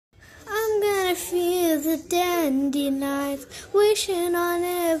the dandelions, wishing on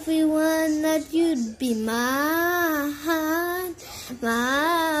everyone that you'd be mine,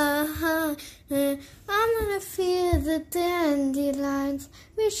 mine. I'm gonna feel the dandelions,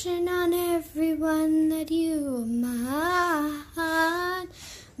 wishing on everyone that you are mine,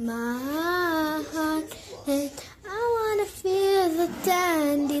 mine. I wanna feel the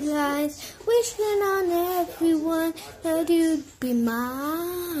dandelions, wishing on everyone that you'd be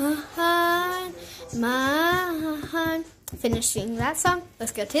mine, mine. Finishing that song,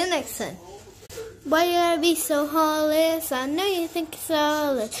 let's go to the next one. Why you gotta be so heartless? I know you think it's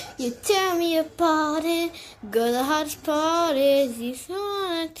heartless. You tear me apart and go to the hardest part is you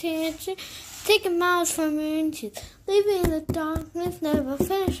saw attention, taking miles from your inches, leaving the darkness, never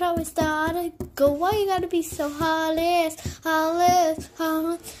finish how we started. Go, why you gotta be so heartless, heartless,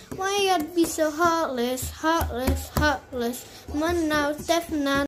 heartless? Why you gotta be so heartless, heartless, heartless? Man, now it's definitely